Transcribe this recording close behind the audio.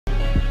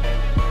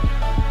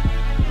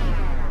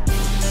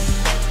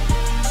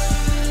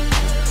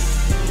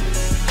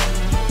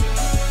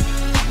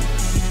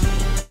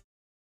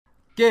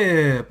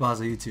¿Qué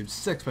pasa YouTube?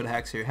 6-Foot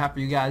Hacks here.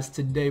 Happy you guys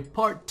today.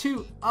 Part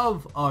 2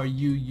 of our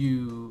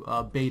UU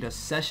Beta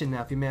Session.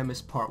 Now if you may have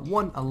missed part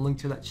 1, a link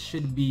to that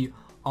should be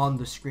on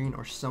the screen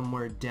or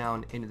somewhere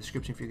down in the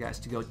description for you guys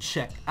to go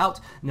check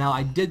out. Now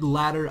I did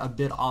ladder a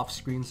bit off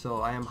screen,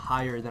 so I am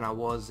higher than I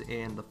was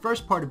in the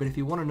first part, but if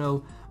you want to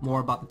know more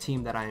about the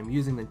team that I am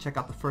using, then check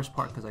out the first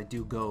part because I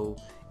do go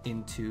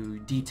into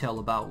detail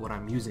about what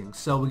I'm using.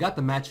 So we got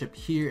the matchup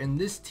here, and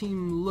this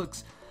team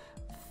looks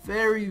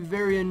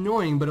very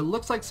annoying, but it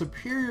looks like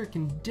Superior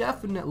can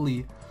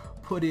definitely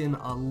put in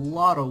a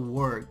lot of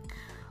work.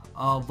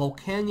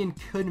 Volcanion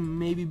could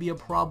maybe be a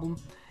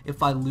problem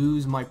if I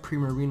lose my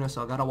Primarina,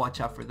 so I gotta watch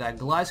out for that.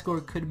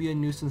 Gliscor could be a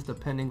nuisance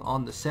depending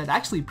on the set.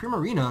 Actually,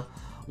 Primarina,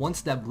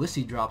 once that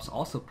Blissey drops,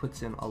 also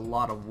puts in a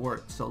lot of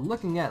work. So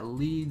looking at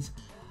leads,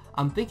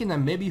 I'm thinking that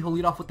maybe he'll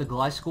lead off with the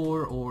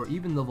Gliscor or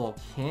even the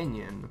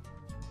Volcanion.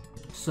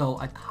 So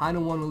I kind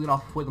of want to lead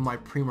off with my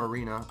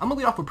Primarina. I'm gonna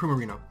lead off with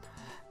Primarina,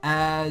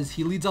 as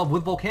he leads off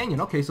with Volcanion.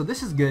 Okay, so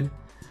this is good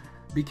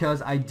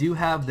because I do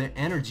have the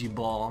Energy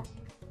Ball,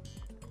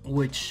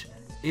 which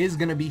is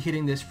going to be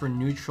hitting this for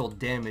neutral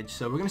damage.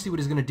 So we're going to see what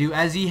he's going to do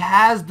as he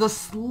has the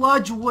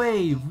Sludge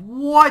Wave.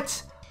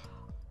 What?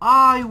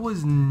 I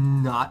was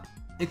not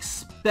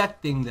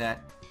expecting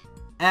that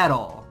at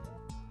all.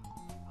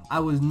 I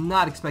was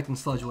not expecting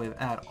Sludge Wave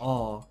at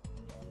all.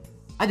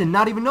 I did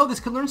not even know this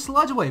could learn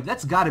Sludge Wave.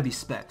 That's got to be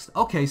specs.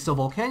 Okay, so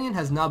Volcanion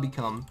has now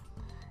become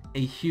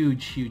a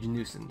huge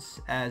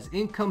nuisance, as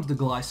in comes the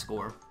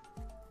Gliscor,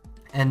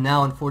 and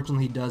now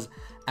unfortunately he does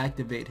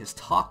activate his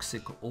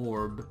Toxic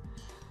Orb.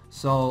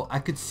 So I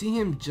could see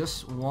him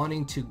just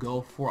wanting to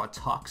go for a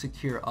Toxic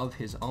here of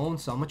his own,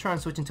 so I'm gonna try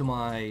and switch into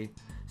my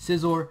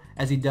Scizor,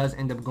 as he does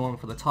end up going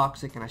for the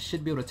Toxic, and I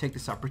should be able to take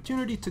this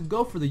opportunity to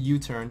go for the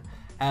U-turn,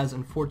 as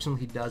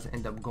unfortunately he does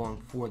end up going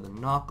for the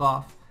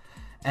knockoff,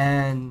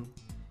 and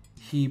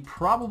he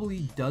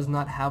probably does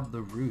not have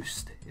the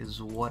Roost,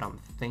 is what I'm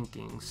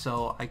thinking.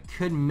 So I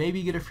could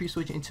maybe get a free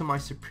switch into my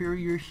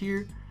Superior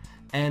here,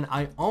 and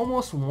I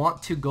almost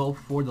want to go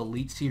for the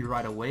Leech Seed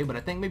right away, but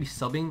I think maybe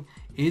subbing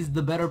is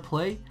the better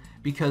play,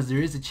 because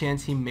there is a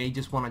chance he may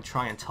just want to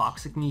try and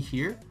Toxic me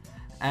here,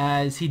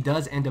 as he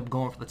does end up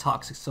going for the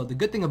Toxic. So the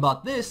good thing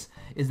about this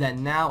is that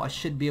now I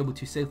should be able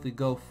to safely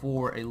go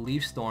for a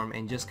Leaf Storm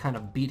and just kind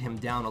of beat him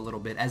down a little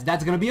bit, as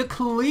that's going to be a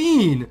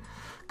clean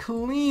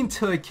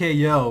to a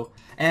KO.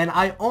 And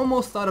I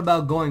almost thought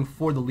about going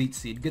for the Leech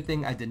Seed. Good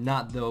thing I did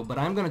not though, but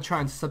I'm going to try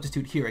and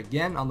substitute here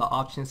again on the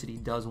off chance that he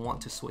does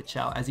want to switch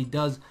out, as he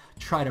does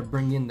try to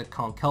bring in the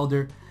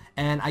Conkeldurr.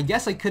 And I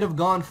guess I could have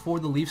gone for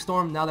the Leaf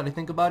Storm now that I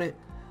think about it,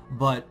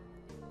 but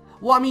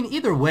well, I mean,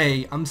 either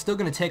way, I'm still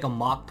going to take a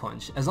Mach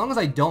Punch. As long as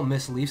I don't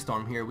miss Leaf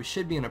Storm here, we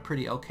should be in a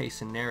pretty okay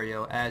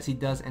scenario, as he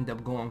does end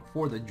up going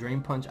for the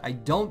Drain Punch. I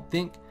don't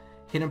think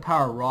Hidden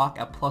Power Rock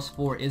at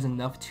 +4 is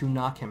enough to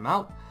knock him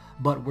out,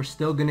 but we're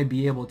still going to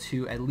be able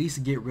to at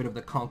least get rid of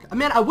the Conk. I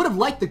mean, I would have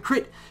liked the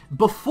crit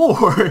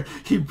before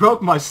he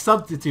broke my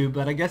substitute,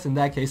 but I guess in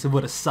that case it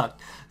would have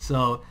sucked.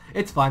 So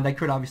it's fine, that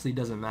crit obviously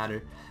doesn't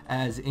matter,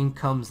 as in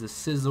comes the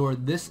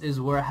Scizor. This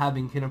is where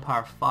having Hidden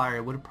Power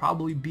Fire would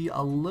probably be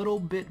a little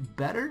bit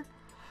better,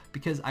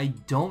 because I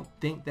don't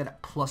think that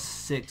at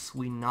 +6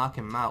 we knock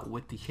him out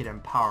with the Hidden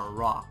Power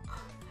Rock.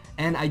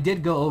 And I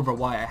did go over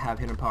why I have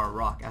Hidden Power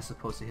Rock as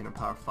opposed to Hidden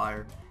Power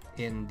Fire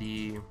in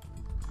the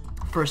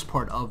first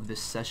part of this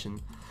session.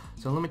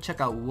 So let me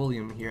check out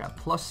William here. At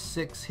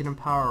 +6, Hidden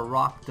Power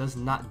Rock does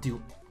not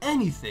do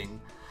anything,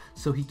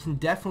 so he can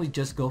definitely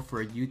just go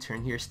for a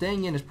U-turn here.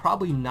 Staying in is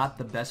probably not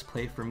the best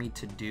play for me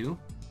to do,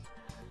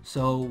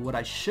 so what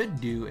I should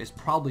do is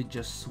probably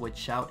just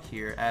switch out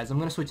here, as I'm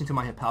going to switch into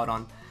my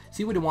Hippowdon,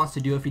 see what he wants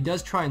to do. If he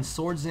does try and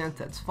Swords Dance,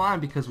 that's fine,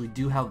 because we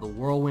do have the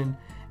Whirlwind,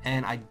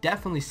 and I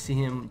definitely see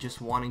him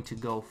just wanting to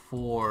go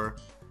for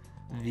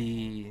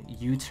the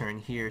U-turn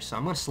here, so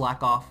I'm going to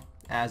slack off,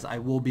 as I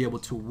will be able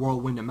to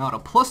Whirlwind him out. A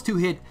 +2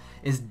 hit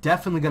is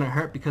definitely going to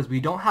hurt, because we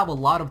don't have a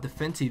lot of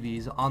defensive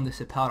Vs on this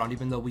Hippowdon,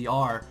 even though we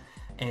are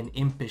an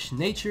impish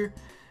nature.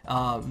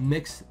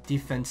 Mixed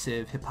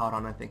defensive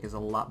Hippowdon I think is a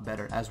lot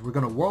better, as we're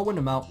going to Whirlwind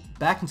him out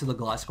back into the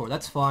Gliscor.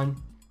 That's fine.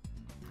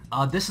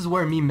 This is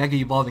where me Mega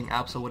Evolving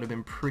Absol would have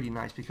been pretty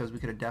nice, because we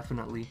could have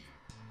definitely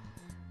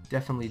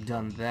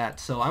done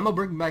that. So I'm gonna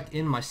bring back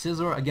in my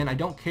Scizor. Again, I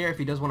don't care if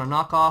he does want to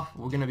knock off,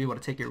 we're gonna be able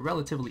to take it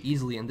relatively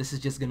easily, and this is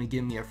just gonna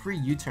give me a free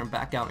U-turn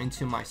back out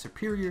into my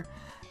Superior,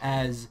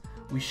 as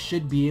we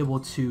should be able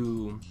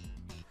to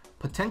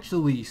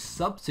potentially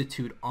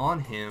substitute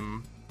on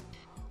him,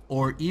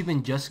 or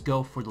even just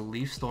go for the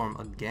Leaf Storm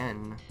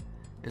again,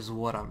 is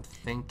what I'm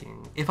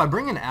thinking. If I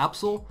bring in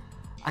Absol,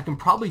 I can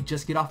probably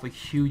just get off a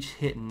huge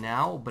hit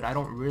now, but I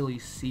don't really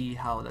see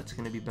how that's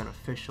gonna be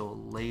beneficial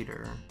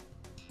later.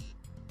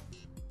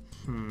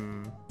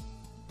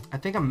 I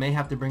think I may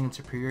have to bring in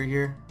Superior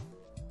here,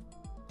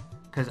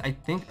 because I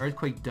think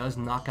Earthquake does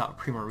knock out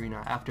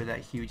Primarina after that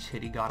huge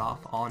hit he got off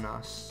on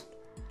us.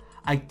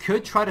 I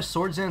could try to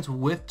Swords Dance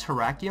with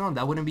Terrakion,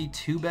 that wouldn't be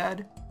too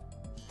bad,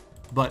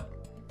 but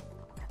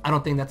I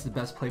don't think that's the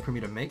best play for me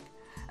to make,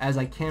 as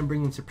I can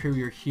bring in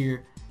Superior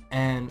here,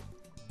 and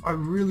I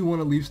really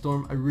want to Leaf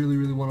Storm. I really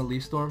want to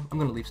Leaf Storm. I'm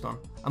going to Leaf Storm.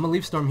 I'm going to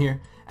Leaf Storm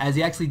here, as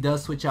he actually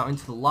does switch out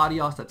into the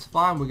Latios. That's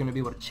fine. We're going to be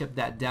able to chip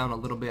that down a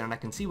little bit, and I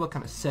can see what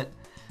kind of set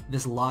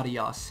this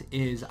Latios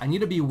is. I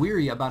need to be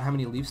weary about how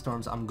many Leaf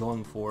Storms I'm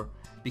going for,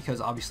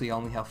 because obviously I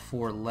only have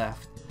 4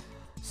 left.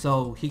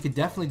 So he could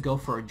definitely go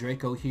for a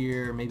Draco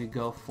here, maybe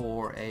go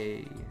for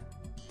a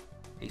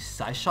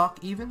Psyshock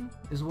even,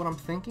 is what I'm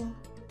thinking.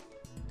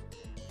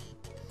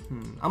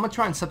 I'm going to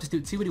try and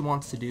substitute, see what he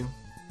wants to do,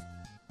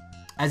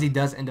 as he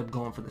does end up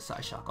going for the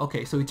Psyshock.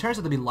 Okay, so he turns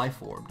out to be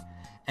Life Orb,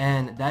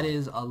 and that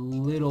is a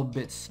little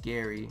bit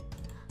scary.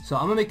 So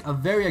I'm going to make a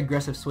very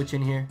aggressive switch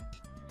in here.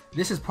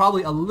 This is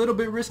probably a little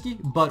bit risky,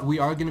 but we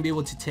are going to be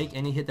able to take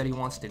any hit that he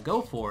wants to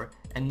go for,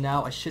 and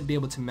now I should be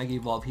able to Mega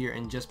Evolve here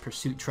and just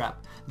Pursuit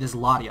Trap this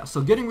Latios.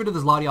 So getting rid of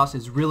this Latios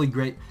is really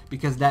great,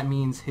 because that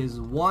means his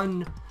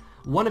one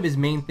of his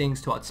main things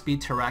to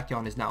outspeed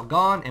Terrakion is now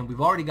gone, and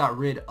we've already got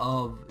rid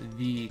of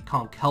the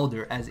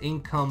Conkeldurr, as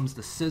in comes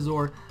the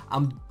Scizor.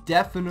 I'm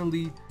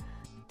definitely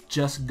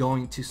just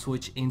going to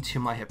switch into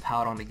my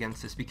Hippowdon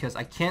against this, because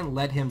I can't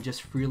let him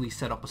just freely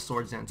set up a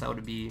Swords Dance. That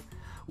would be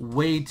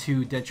way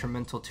too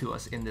detrimental to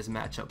us in this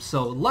matchup.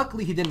 So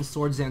luckily he didn't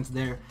Swords Dance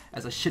there,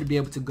 as I should be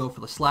able to go for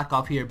the Slack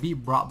Off here, be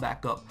brought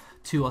back up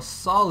to a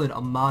solid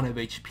amount of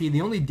HP.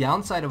 The only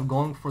downside of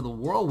going for the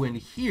Whirlwind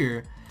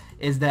here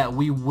is that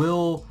we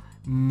will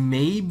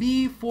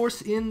maybe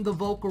force in the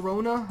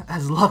Volcarona,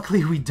 as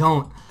luckily we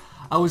don't.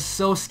 I was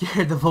so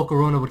scared the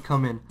Volcarona would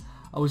come in.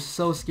 I was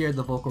so scared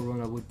the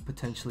Volcarona would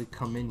potentially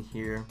come in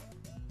here.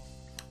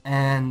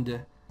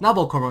 And, not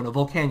Volcarona,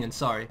 Volcanion,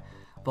 sorry.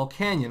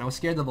 Volcanion, I was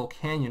scared the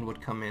Volcanion would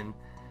come in.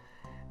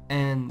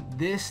 And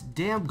this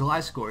damn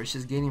Gliscor is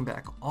just gaining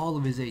back all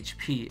of his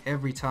HP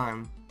every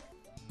time.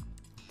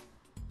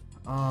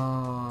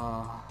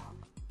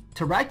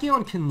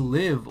 Terrakion can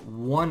live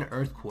 1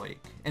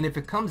 Earthquake, and if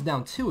it comes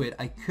down to it,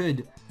 I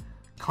could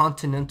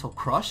Continental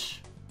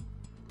Crush,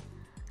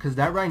 because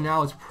that right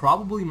now is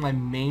probably my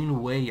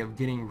main way of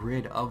getting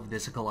rid of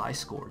this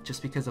Gliscor,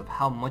 just because of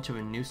how much of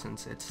a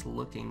nuisance it's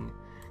looking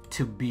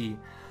to be.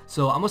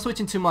 So I'm going to switch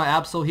into my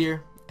Absol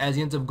here, as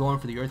he ends up going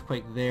for the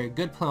Earthquake there.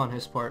 Good play on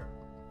his part.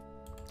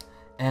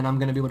 And I'm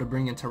going to be able to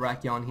bring in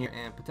Terrakion here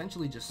and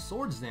potentially just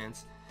Swords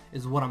Dance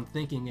is what I'm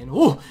thinking. And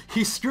oh,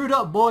 he screwed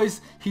up,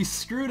 boys. He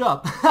screwed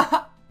up.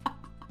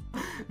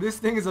 This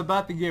thing is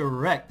about to get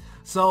wrecked.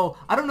 So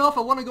I don't know if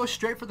I want to go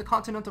straight for the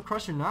Continental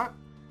Crush or not,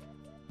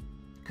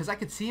 because I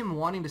could see him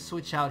wanting to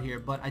switch out here,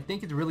 but I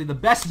think it's really the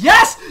best.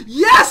 Yes!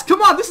 Yes!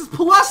 Come on! This is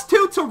 +2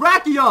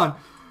 Terrakion!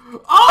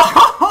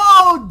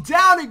 Oh!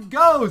 Down it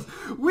goes!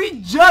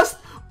 We just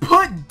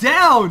put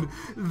down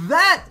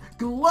that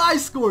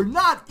Gliscor.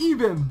 Not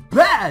even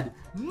bad!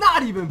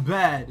 Not even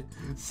bad!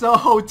 So,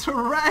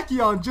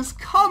 Terrakion just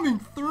coming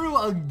through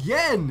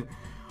again!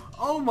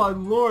 Oh my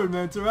lord,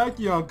 man.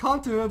 Terrakion,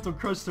 Continental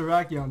Crush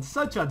Terrakion.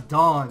 Such a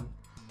Dawn.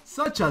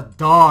 Such a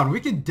Dawn. We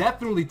can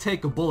definitely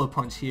take a Bullet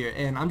Punch here,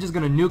 and I'm just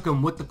going to nuke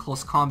him with the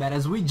Close Combat,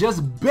 as we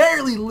just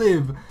barely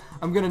live.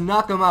 I'm going to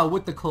knock him out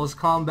with the Close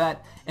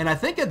Combat, and I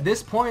think at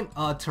this point,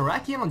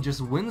 Terrakion just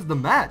wins the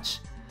match.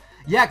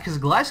 Yeah, because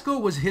Gliscor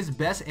was his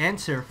best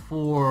answer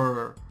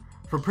for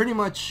pretty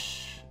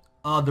much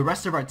the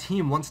rest of our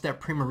team once that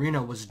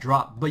Primarina was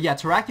dropped. But yeah,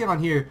 Terrakion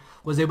here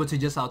was able to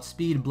just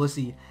outspeed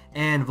Blissey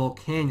and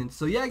Volcanion.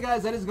 So yeah,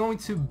 guys, that is going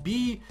to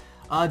be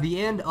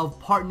the end of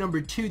part number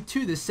 2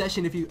 to this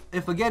session.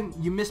 If again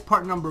you missed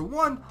part number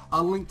 1,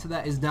 a link to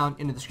that is down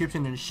in the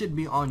description, and it should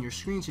be on your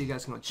screen, so you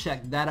guys can go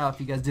check that out. If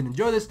you guys did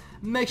enjoy this,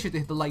 make sure to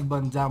hit the like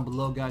button down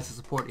below, guys. The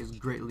support is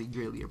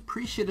greatly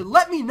appreciated.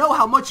 Let me know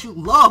how much you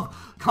love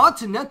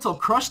Continental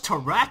Crush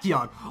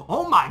Terrakion.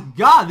 Oh my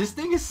god, this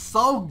thing is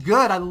so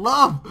good. I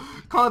love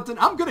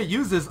I'm gonna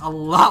use this a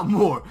lot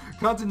more.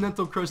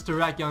 Continental Crush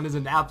Terrakion is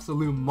an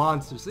absolute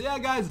monster. So yeah,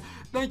 guys,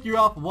 thank you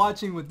all for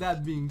watching. With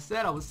that being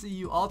said, I will see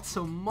you all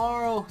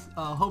tomorrow.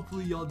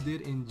 Hopefully y'all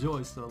did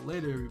enjoy. So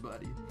later,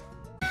 everybody.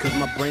 Cause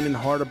my brain and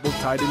heart are both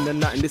tied in the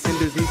knot, and this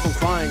hinders me from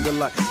crying a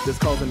lot. This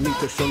causing me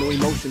to show no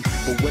emotion.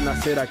 But when I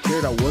said I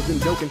cared, I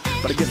wasn't joking.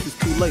 But I guess it's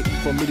too late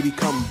for me to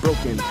become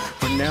broken.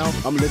 For now,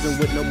 I'm living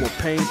with no more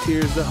pain,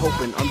 tears, or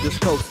hoping. I'm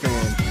just coasting.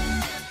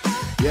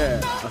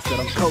 Yeah, I said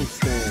I'm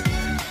coasting.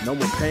 No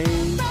more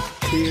pain,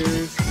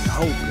 tears, and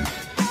hoping.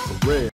 For real.